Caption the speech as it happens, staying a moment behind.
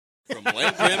From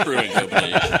Land Grant Brewing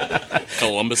Company,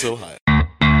 Columbus, Ohio.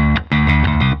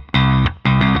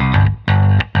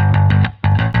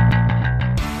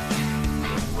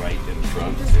 Right in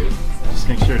front, too. Just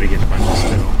make sure to get a bunch of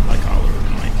spittle, like all over the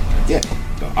mic.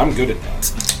 Yeah, I'm good at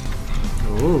that.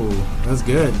 Ooh, that's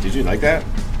good. Did you like that?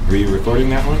 Were you recording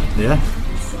that one? Yeah.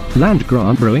 Land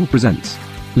Grant Brewing presents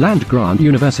Land Grant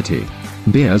University.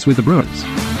 Beers with the Brewers.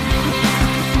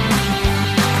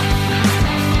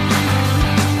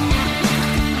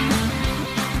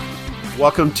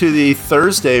 Welcome to the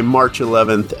Thursday, March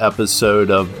 11th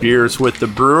episode of Beers with the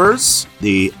Brewers,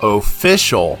 the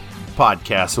official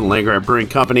podcast of the Land Grant Brewing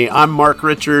Company. I'm Mark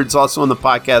Richards. Also on the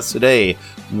podcast today,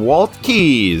 Walt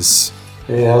Keys.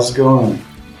 Hey, how's it going?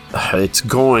 It's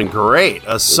going great.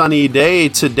 A sunny day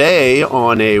today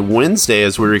on a Wednesday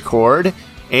as we record.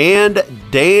 And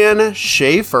Dan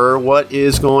Schaefer, what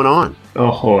is going on?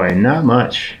 Ahoy, not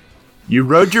much. You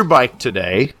rode your bike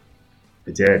today.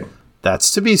 I did.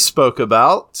 That's to be spoke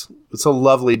about. It's a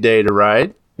lovely day to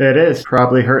ride. It is.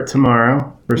 Probably hurt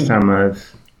tomorrow. First time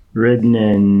I've ridden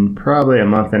in probably a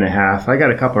month and a half. I got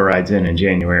a couple rides in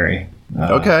January.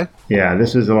 Okay. Yeah,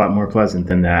 this was a lot more pleasant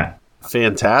than that.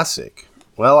 Fantastic.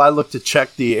 Well, I look to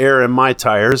check the air in my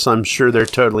tires. I'm sure they're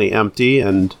totally empty,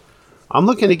 and I'm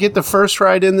looking to get the first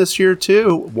ride in this year,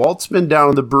 too. Walt's been down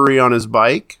to the brewery on his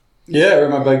bike. Yeah, I rode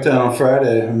my bike down on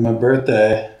Friday on my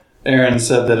birthday. Erin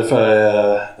said that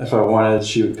if I wanted,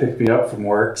 she would pick me up from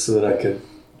work so that I could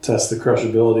test the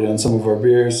crushability on some of our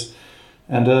beers.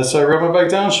 And so I rode my bike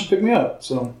down, she picked me up.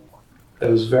 So it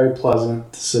was very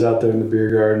pleasant to sit out there in the beer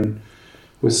garden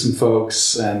with some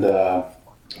folks and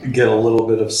get a little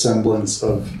bit of semblance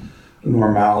of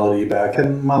normality back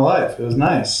in my life. It was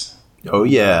nice. Oh,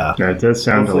 yeah. That does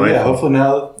sound Hopefully delightful.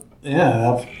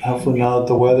 Hopefully now that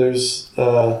the weather's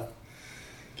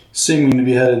seeming to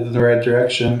be headed in the right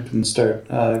direction, can start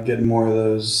getting more of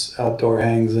those outdoor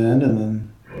hangs in, and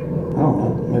then, I don't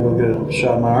know, maybe I'll get a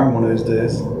shot in my arm one of these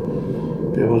days.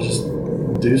 Be able to just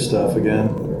do stuff again.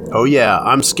 Oh, yeah.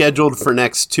 I'm scheduled for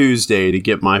next Tuesday to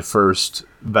get my first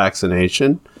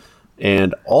vaccination.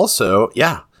 And also,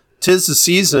 yeah, 'tis the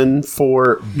season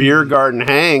for beer garden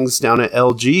hangs down at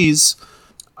LG's.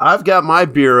 I've got my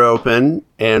beer open,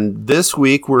 and this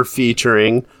week we're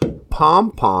featuring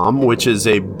Pom Pom, which is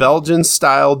a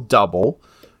Belgian-style double,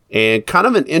 and kind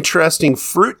of an interesting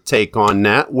fruit take on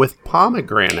that with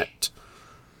pomegranate.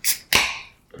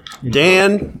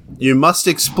 Dan, you must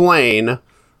explain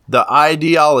the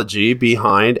ideology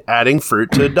behind adding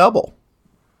fruit to a double.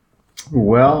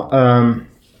 Well,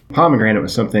 pomegranate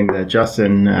was something that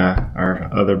Justin, our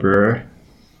other brewer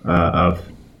of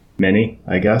many,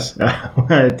 I guess,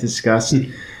 discussed.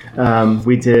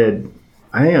 We did,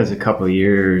 I think it was a couple of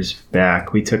years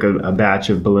back, we took a batch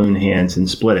of balloon hands and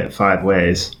split it 5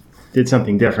 ways. Did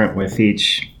something different with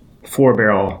each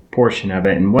 4-barrel portion of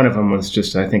it, and one of them was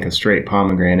just, I think, a straight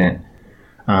pomegranate.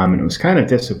 And it was kind of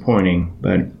disappointing,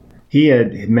 but he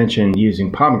had mentioned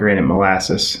using pomegranate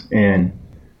molasses, and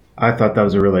I thought that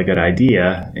was a really good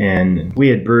idea. And we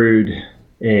had brewed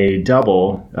a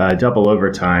double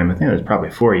overtime, I think it was probably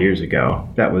 4 years ago,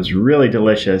 that was really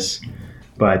delicious,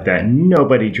 but that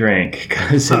nobody drank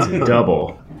because it's a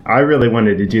double. I really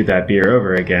wanted to do that beer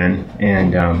over again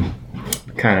and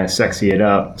kind of sexy it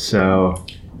up. So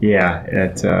yeah,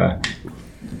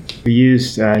 we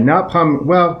used kind of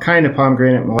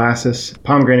pomegranate molasses.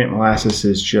 Pomegranate molasses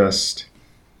is just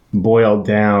boiled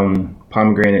down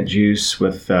pomegranate juice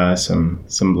with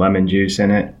some lemon juice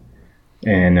in it.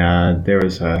 And there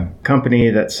was a company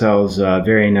that sells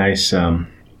very nice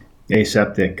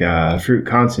aseptic fruit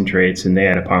concentrates, and they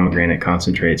had a pomegranate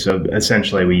concentrate. So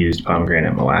essentially we used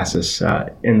pomegranate molasses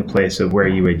in the place of where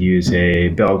you would use a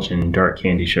Belgian dark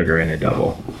candy sugar in a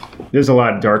double. There's a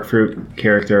lot of dark fruit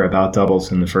character about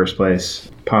doubles in the first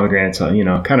place. Pomegranate's,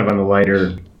 kind of on the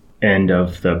lighter end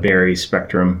of the berry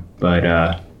spectrum, but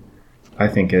I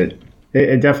think it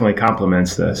definitely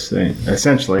complements this.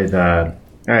 Essentially, I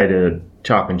had to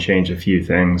chop and change a few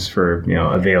things for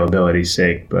availability's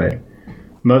sake, but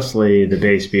mostly the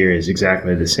base beer is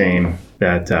exactly the same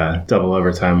that double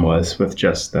overtime was, with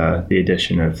just the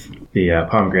addition of the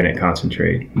pomegranate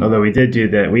concentrate. Although we did do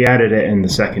that, we added it in the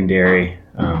secondary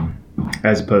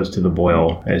as opposed to the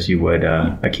boil as you would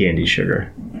a candy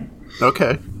sugar.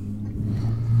 Okay.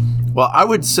 Well, I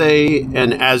would say,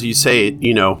 and as you say,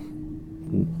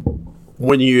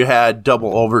 when you had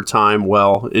double overtime,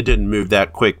 well, it didn't move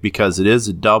that quick because it is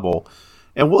a double.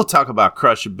 And we'll talk about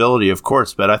crushability, of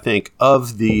course, but I think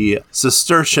of the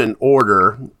Cistercian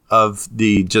order of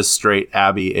the just straight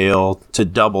Abbey Ale to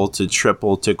double to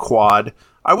triple to quad,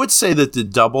 I would say that the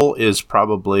double is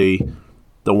probably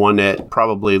the one that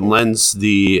probably lends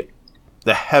the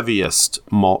heaviest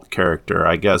malt character,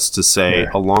 I guess, to say,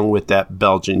 along with that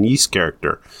Belgian yeast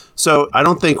character. So I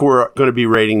don't think we're going to be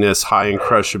rating this high in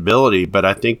crushability, but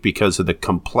I think because of the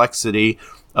complexity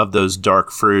of those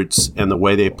dark fruits and the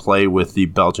way they play with the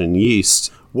Belgian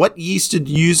yeast. What yeast did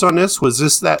you use on this? Was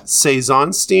this that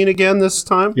Saisonstein again this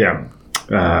time? Yeah.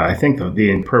 I think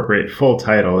the appropriate full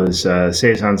title is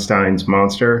Saisonstein's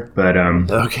Monster, but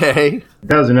okay.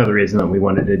 That was another reason that we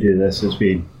wanted to do this, is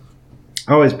we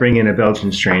always bring in a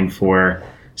Belgian strain for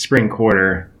spring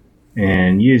quarter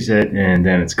and use it, and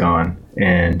then it's gone.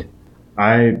 And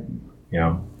I'll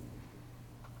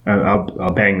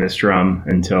bang this drum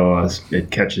until it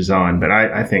catches on. But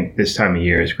I think this time of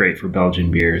year is great for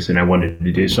Belgian beers, and I wanted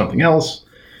to do something else.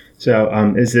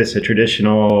 So is this a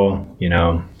traditional,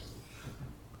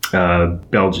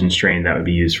 Belgian strain that would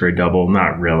be used for a double?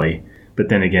 Not really. But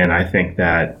then again, I think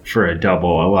that for a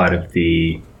double, a lot of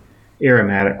the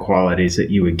aromatic qualities that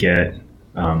you would get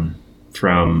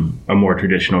from a more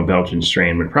traditional Belgian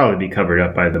strain would probably be covered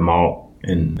up by the malt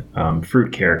and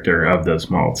fruit character of those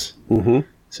malts. Mm-hmm.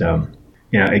 So,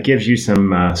 it gives you some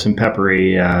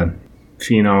peppery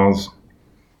phenols,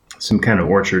 some kind of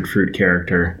orchard fruit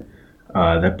character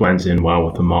that blends in well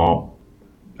with the malt.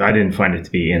 I didn't find it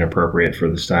to be inappropriate for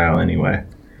the style anyway.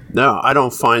 No, I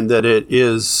don't find that it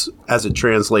is as it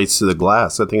translates to the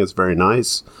glass. I think it's very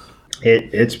nice.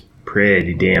 It's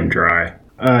pretty damn dry.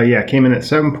 It came in at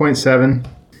 7.7.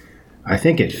 I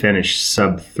think it finished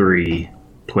sub 3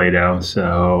 Plato.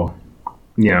 So,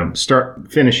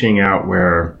 start finishing out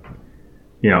where,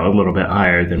 a little bit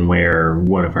higher than where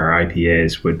one of our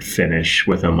IPAs would finish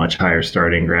with a much higher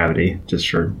starting gravity, just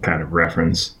for kind of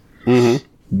reference. Mm-hmm.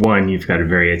 One, you've got a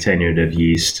very attenuative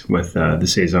yeast with the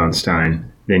Saisonstein.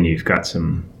 Then you've got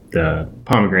the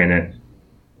pomegranate.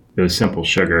 Those simple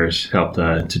sugars help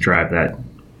to drive that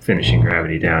finishing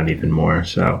gravity down even more.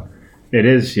 So it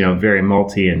is, very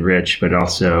malty and rich, but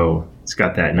also it's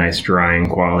got that nice drying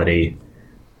quality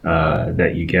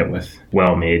that you get with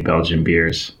well-made Belgian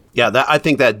beers. Yeah, I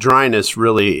think that dryness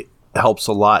really helps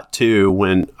a lot too.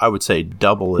 When I would say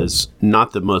double is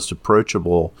not the most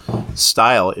approachable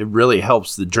style, it really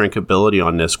helps the drinkability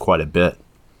on this quite a bit.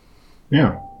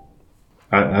 Yeah.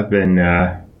 I've been,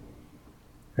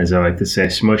 as I like to say,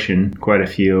 smushing quite a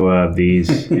few of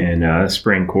these in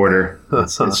spring quarter.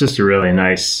 It's just a really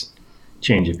nice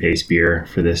change of pace beer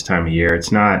for this time of year.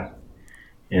 It's not,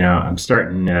 I'm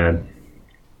starting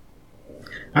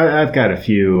I've got a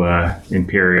few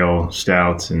imperial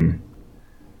stouts and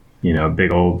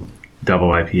big old double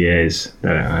IPAs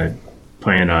that I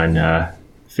plan on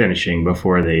finishing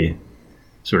before the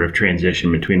sort of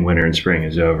transition between winter and spring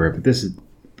is over. But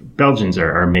Belgians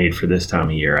are made for this time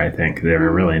of year, I think. They're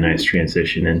a really nice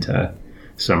transition into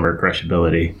summer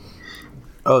crushability.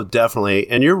 Oh, definitely.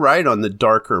 And you're right on the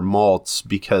darker malts,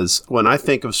 because when I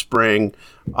think of spring,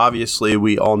 obviously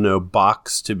we all know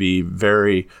Bocks to be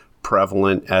very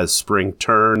prevalent as spring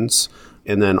turns.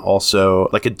 And then also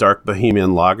like a dark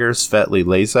Bohemian lager, Svetli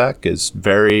Lazak, is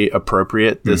very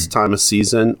appropriate this time of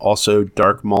season. Also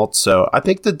dark malt. So I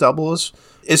think the double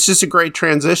it's just a great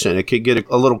transition. It could get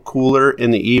a little cooler in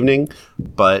the evening,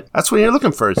 but that's when you're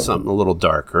looking for something a little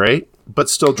dark, right? But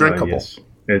still drinkable. Yes.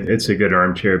 It's a good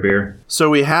armchair beer.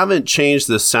 So we haven't changed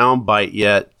the sound bite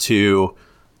yet to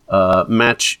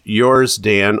match yours,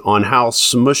 Dan, on how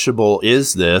smushable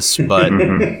is this, but...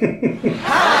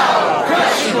 How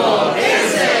crushable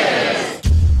is this?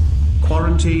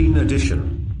 Quarantine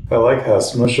edition. I like how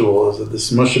smushable is it, the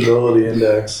smushability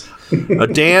index.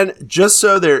 Dan, just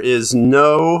so there is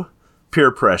no peer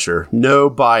pressure, no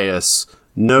bias,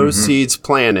 no seeds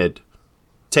planted,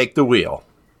 take the wheel.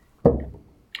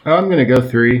 I'm going to go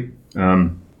 3.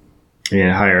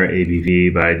 Higher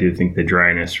ABV, but I do think the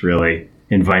dryness really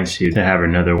invites you to have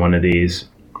another one of these.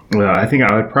 Well, I think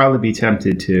I would probably be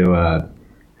tempted to,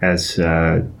 as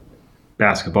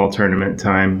basketball tournament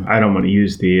time. I don't want to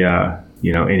use the,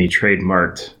 any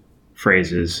trademarked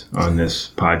phrases on this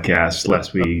podcast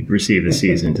lest we receive a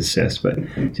cease and desist, but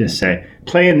just say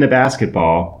playing the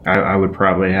basketball, I would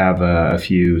probably have a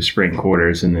few spring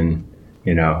quarters, and then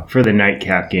for the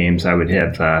nightcap games I would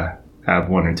have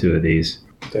one or two of these.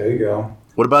 There you go.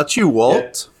 What about you,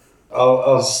 Walt? Yeah.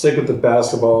 I'll stick with the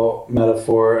basketball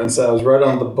metaphor and say I was right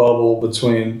on the bubble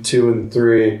between 2 and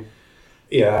 3.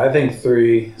 Yeah, I think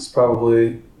 3 is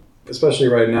probably, especially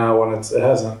right now when it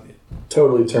hasn't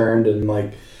totally turned, and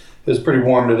like it was pretty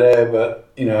warm today,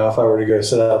 but if I were to go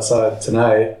sit outside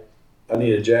tonight, I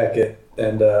need a jacket,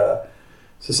 and so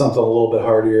something a little bit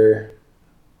hardier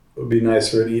would be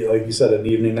nice for like you said, an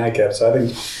evening nightcap. So I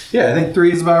think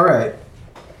 3 is about right.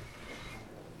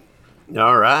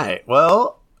 All right.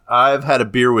 Well, I've had a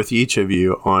beer with each of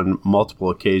you on multiple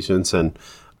occasions, and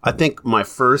I think my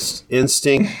first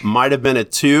instinct might have been a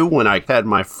 2 when I had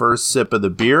my first sip of the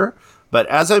beer. But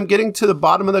as I'm getting to the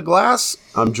bottom of the glass,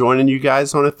 I'm joining you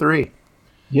guys on a 3.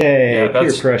 Yay, Yeah, peer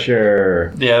that's-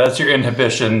 pressure. Yeah, that's your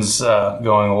inhibitions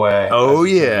going away. Oh,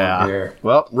 As you drink more yeah. beer.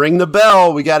 Well, ring the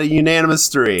bell. We got a unanimous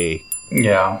 3.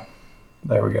 Yeah.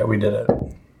 There we go. We did it.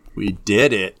 We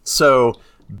did it. So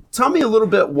tell me a little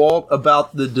bit, Walt,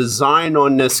 about the design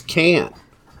on this can.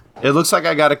 It looks like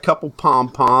I got a couple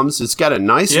pom-poms. It's got a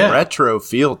nice retro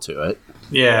feel to it.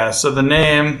 Yeah, so the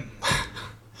name...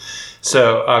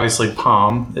 So obviously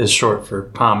POM is short for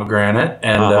pomegranate.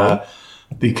 And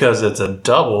because it's a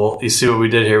double, you see what we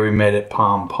did here? We made it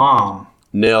pom-pom.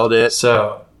 Nailed it.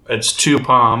 So it's 2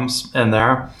 poms in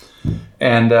there.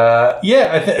 And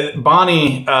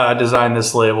Bonnie designed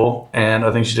this label, and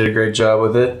I think she did a great job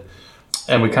with it.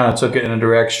 And we kind of took it in a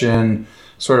direction,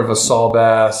 sort of a Saul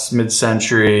Bass,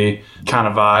 mid-century kind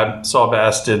of vibe. Saul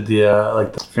Bass did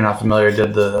the, if you're not familiar,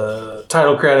 did the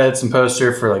title credits and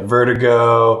poster for like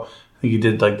Vertigo. I think he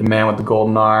did like The Man with the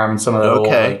Golden Arm and some of the old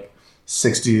like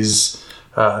 60s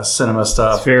cinema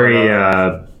stuff. It's very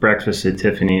Breakfast at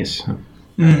Tiffany's. Yeah,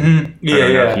 I don't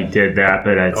know if he did that,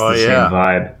 but it's the same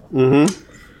vibe. Mm-hmm.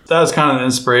 That was kind of the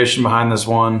inspiration behind this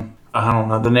one. I don't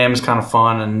know. The name is kind of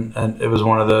fun, and it was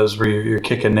one of those where you're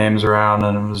kicking names around,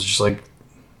 and it was just like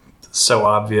so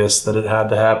obvious that it had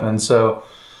to happen. So,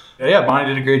 yeah,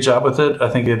 Bonnie did a great job with it. I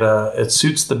think it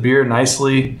suits the beer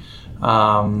nicely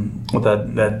with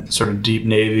that sort of deep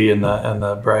navy and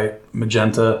the bright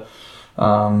magenta.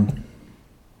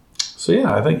 So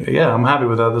yeah, I'm happy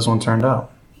with how this one turned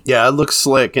out. Yeah, it looks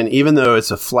slick, and even though it's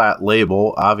a flat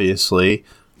label, obviously,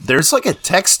 there's like a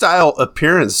textile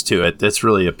appearance to it that's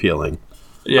really appealing.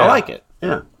 Yeah, I like it.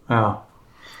 Yeah. Oh.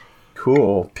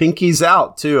 Cool. Pinky's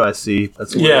out, too, I see.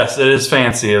 That's yes, it is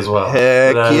fancy as well.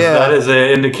 Heck yeah. That is an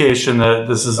indication that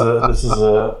this is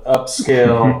a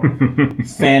upscale,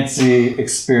 fancy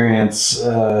experience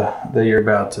that you're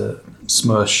about to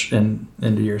smush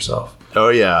into yourself. Oh,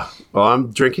 yeah. Well,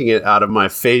 I'm drinking it out of my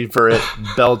favorite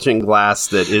Belgian glass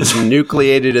that is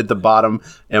nucleated at the bottom,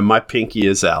 and my pinky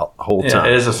is out the whole time.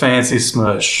 It is a fancy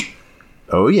smush.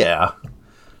 Oh, yeah.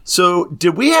 So,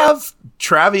 did we have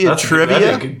Travia Trivia?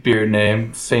 That's a good beer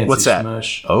name. Fancy What's that?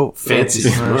 Smush. Oh, Fancy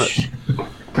Smush.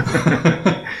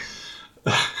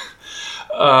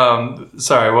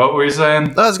 Sorry, what were you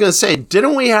saying? I was going to say,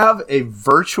 didn't we have a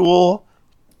virtual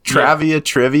Travia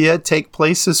Trivia take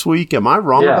place this week? Am I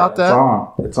wrong about that?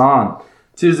 It's on.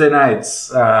 Tuesday nights.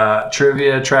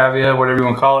 Travia, whatever you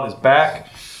want to call it, is back.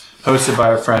 Hosted by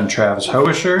our friend Travis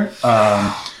Hoisher,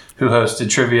 who hosted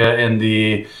trivia in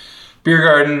the Beer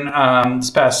Garden this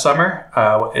past summer.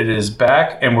 It is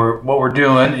back, and what we're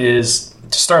doing is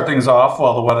to start things off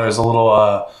while the weather is a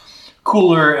little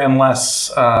cooler and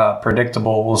less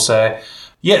predictable, we'll say.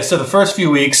 Yeah, so the first few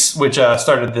weeks, which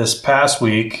started this past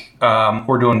week,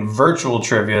 we're doing virtual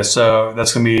trivia. So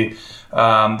that's going to be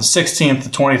the 16th, the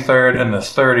 23rd, and the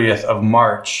 30th of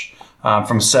March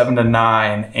from 7 to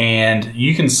 9. And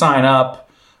you can sign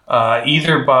up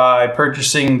either by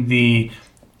purchasing the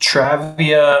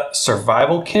Travia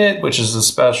Survival Kit, which is a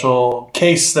special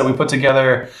case that we put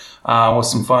together with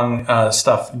some fun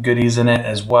stuff, goodies in it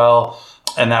as well.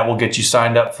 And that will get you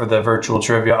signed up for the virtual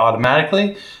trivia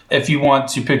automatically. If you want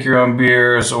to pick your own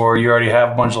beers or you already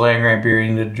have a bunch of Land Grant beer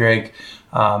you need to drink,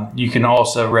 you can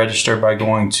also register by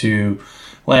going to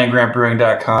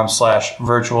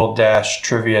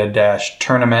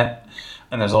landgrantbrewing.com/virtual-trivia-tournament.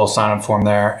 And there's a little sign-up form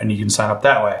there, and you can sign up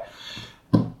that way.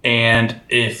 And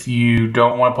if you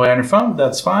don't want to play on your phone,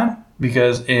 that's fine.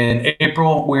 Because in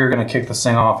April, we're going to kick this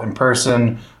thing off in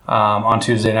person on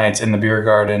Tuesday nights in the Beer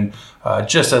Garden,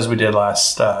 just as we did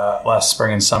last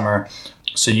spring and summer.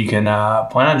 So you can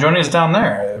plan on joining us down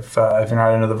there if you're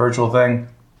not into the virtual thing.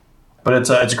 But it's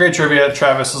a great trivia.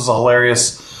 Travis is a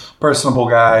hilarious, personable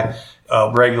guy, a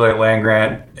regular at Land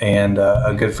Grant, and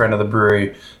a good friend of the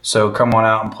brewery. So come on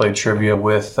out and play trivia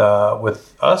with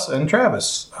us and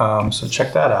Travis. So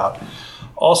check that out.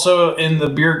 Also in the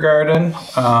Beer Garden,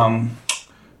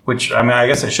 which I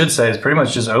guess I should say is pretty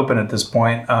much just open at this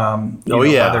point.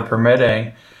 Weather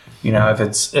permitting. If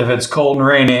it's cold and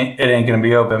rainy, it ain't gonna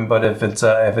be open. But if it's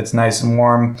nice and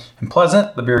warm and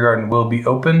pleasant, the Beer Garden will be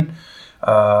open.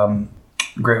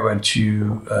 Great way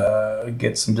to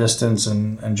get some distance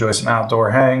and enjoy some outdoor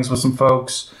hangs with some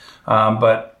folks.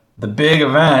 But the big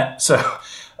event. So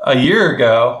a year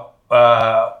ago,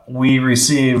 we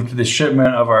received the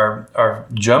shipment of our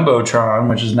Jumbotron,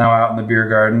 which is now out in the Beer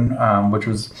Garden, it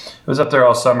was up there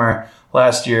all summer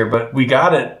last year, but we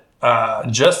got it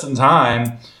just in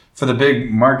time for the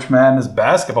big March Madness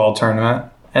basketball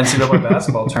tournament, NCAA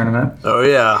basketball tournament. Oh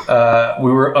yeah.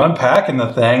 We were unpacking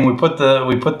the thing. We put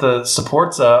the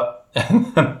supports up,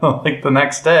 and then, like the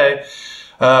next day,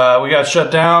 we got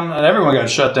shut down, and everyone got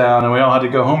shut down, and we all had to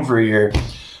go home for a year.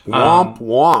 Womp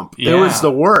womp. Yeah. It was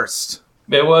the worst.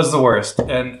 It was the worst,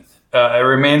 and it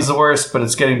remains the worst, but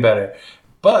it's getting better.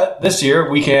 But this year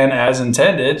we can, as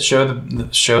intended, show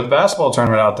the basketball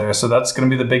tournament out there. So that's going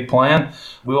to be the big plan.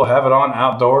 We will have it on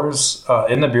outdoors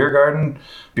in the beer garden,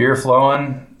 beer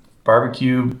flowing,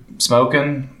 barbecue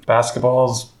smoking,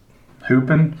 basketballs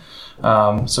hooping.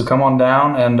 So come on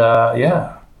down and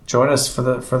join us for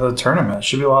the tournament. It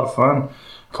should be a lot of fun.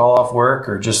 Call off work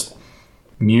or just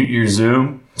mute your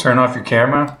Zoom, turn off your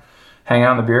camera, hang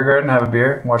out in the beer garden, have a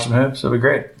beer, watch some hoops. It'll be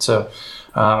great. So.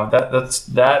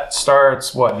 That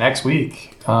starts next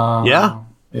week? Yeah.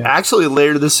 Actually,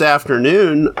 later this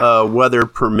afternoon, weather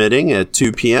permitting, at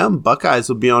 2 p.m., Buckeyes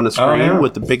will be on the screen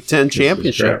with the Big Ten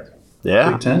championship.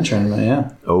 Yeah, Big Ten tournament.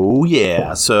 Yeah. Oh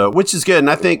yeah. So, which is good, and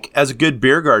I think as a good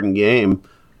beer garden game,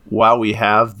 while we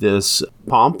have this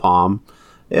pom pom,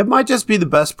 it might just be the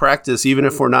best practice, even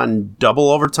if we're not in double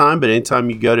overtime. But anytime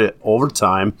you go to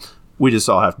overtime, we just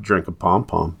all have to drink a pom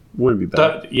pom. Wouldn't be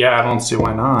bad. I don't see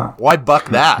why not. Why buck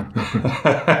that?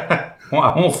 Well,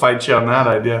 I won't fight you on that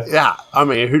idea. Yeah, I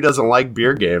mean, who doesn't like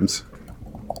beer games?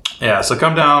 Yeah, so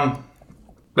come down,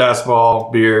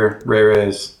 basketball, beer,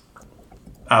 Ray-Rays,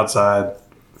 outside.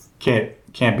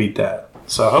 Can't beat that.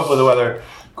 So hopefully the weather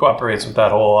cooperates with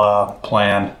that whole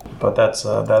plan. But that's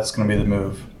going to be the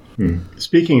move.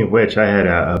 Speaking of which, I had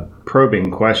a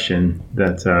probing question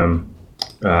that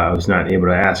I was not able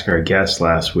to ask our guest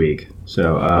last week.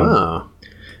 So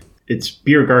it's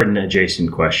beer garden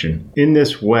adjacent question. In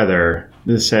this weather,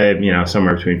 let's say,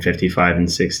 somewhere between 55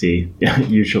 and 60,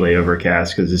 usually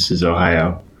overcast because this is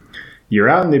Ohio. You're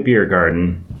out in the beer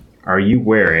garden. Are you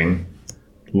wearing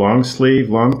long sleeve,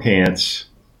 long pants,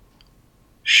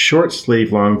 short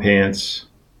sleeve, long pants,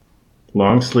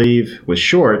 long sleeve with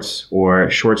shorts, or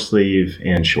short sleeve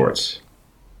and shorts?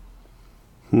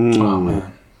 Oh,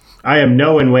 man. I am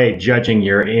no way judging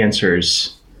your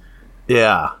answers.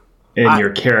 Yeah. And your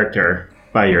character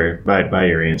by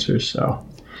your answers. So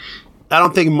I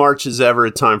don't think March is ever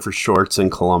a time for shorts in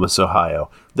Columbus, Ohio.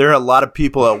 There are a lot of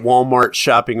people at Walmart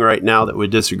shopping right now that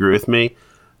would disagree with me.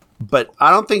 But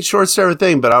I don't think shorts are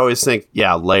everything, but I always think,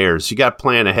 layers. You got to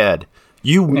plan ahead.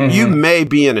 You may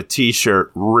be in a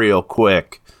t-shirt real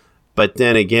quick, but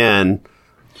then again,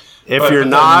 if you're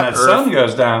not, when that sun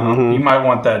goes down, you might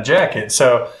want that jacket.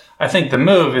 So I think the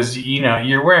move is,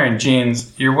 you're wearing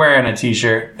jeans, you're wearing a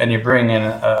t-shirt, and you bring in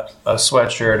a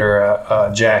sweatshirt or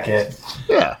a jacket.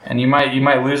 Yeah. And you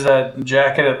might lose that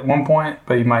jacket at one point,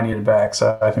 but you might need it back.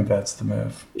 So I think that's the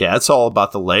move. Yeah, it's all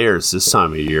about the layers this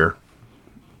time of year.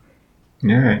 All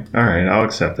right, I'll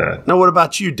accept that. Now, what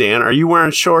about you, Dan? Are you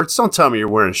wearing shorts? Don't tell me you're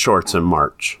wearing shorts in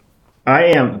March. I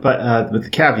am, but with the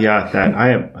caveat that I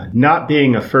am not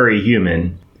being a furry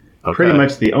human. Okay. Pretty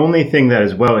much the only thing that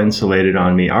is well insulated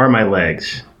on me are my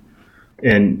legs.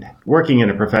 And working in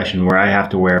a profession where I have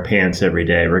to wear pants every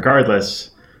day,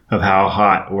 regardless of how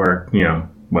hot or,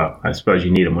 I suppose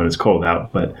you need them when it's cold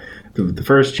out. But the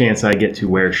first chance I get to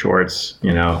wear shorts,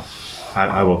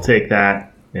 I will take that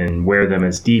and wear them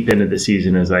as deep into the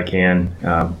season as I can.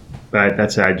 But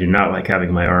that said, I do not like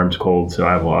having my arms cold, so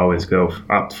I will always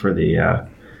opt for the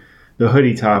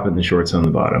hoodie top and the shorts on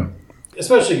the bottom.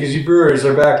 Especially because you brewers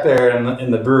are back there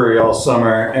in the brewery all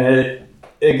summer, and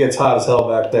it gets hot as hell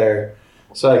back there.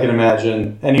 So I can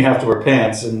imagine, and you have to wear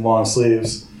pants and long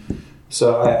sleeves.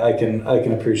 So I can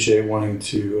appreciate wanting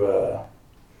to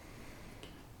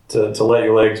let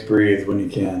your legs breathe when you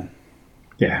can.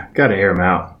 Yeah, gotta air them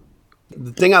out.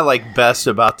 The thing I like best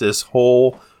about this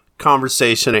whole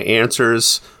conversation of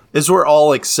answers is we're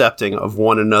all accepting of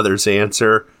one another's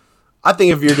answer. I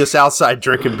think if you're just outside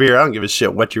drinking beer, I don't give a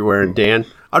shit what you're wearing, Dan.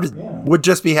 Would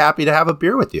just be happy to have a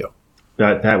beer with you.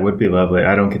 That would be lovely.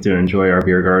 I don't get to enjoy our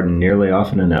beer garden nearly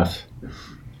often enough.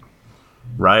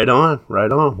 Right on.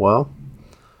 Well,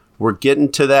 we're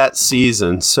getting to that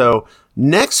season. So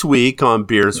next week on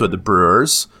Beers with the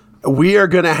Brewers, we are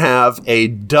going to have a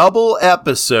double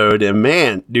episode, and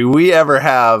man, do we ever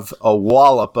have a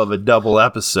wallop of a double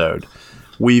episode.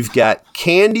 We've got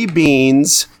Candy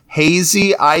Beans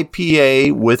Hazy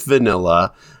IPA with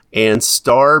vanilla and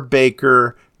Star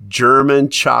Baker German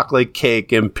Chocolate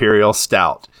Cake Imperial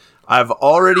Stout. I've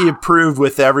already approved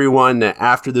with everyone that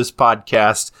after this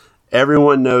podcast,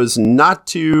 everyone knows not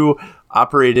to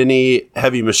operate any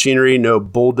heavy machinery, no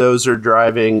bulldozer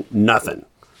driving, nothing.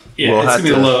 Yeah, We'll it's have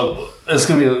gonna be to- low. It's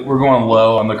gonna be. We're going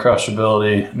low on the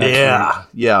crushability next week.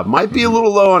 Yeah, might be a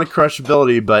little low on a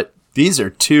crushability, but these are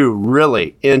two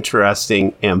really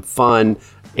interesting and fun.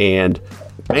 And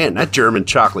man, that German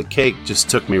chocolate cake just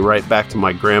took me right back to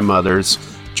my grandmother's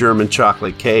German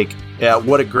chocolate cake. Yeah,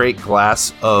 what a great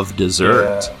glass of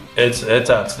dessert. Yeah, it's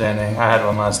outstanding. I had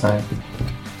one last night.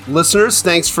 Listeners,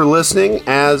 thanks for listening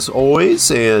as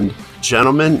always. And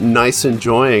gentlemen, nice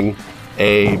enjoying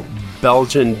a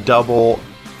Belgian double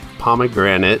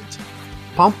pomegranate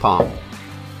pom-pom.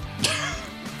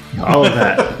 All of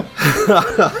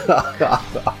that.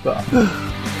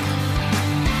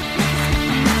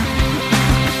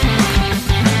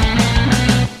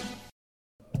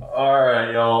 All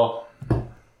right, y'all.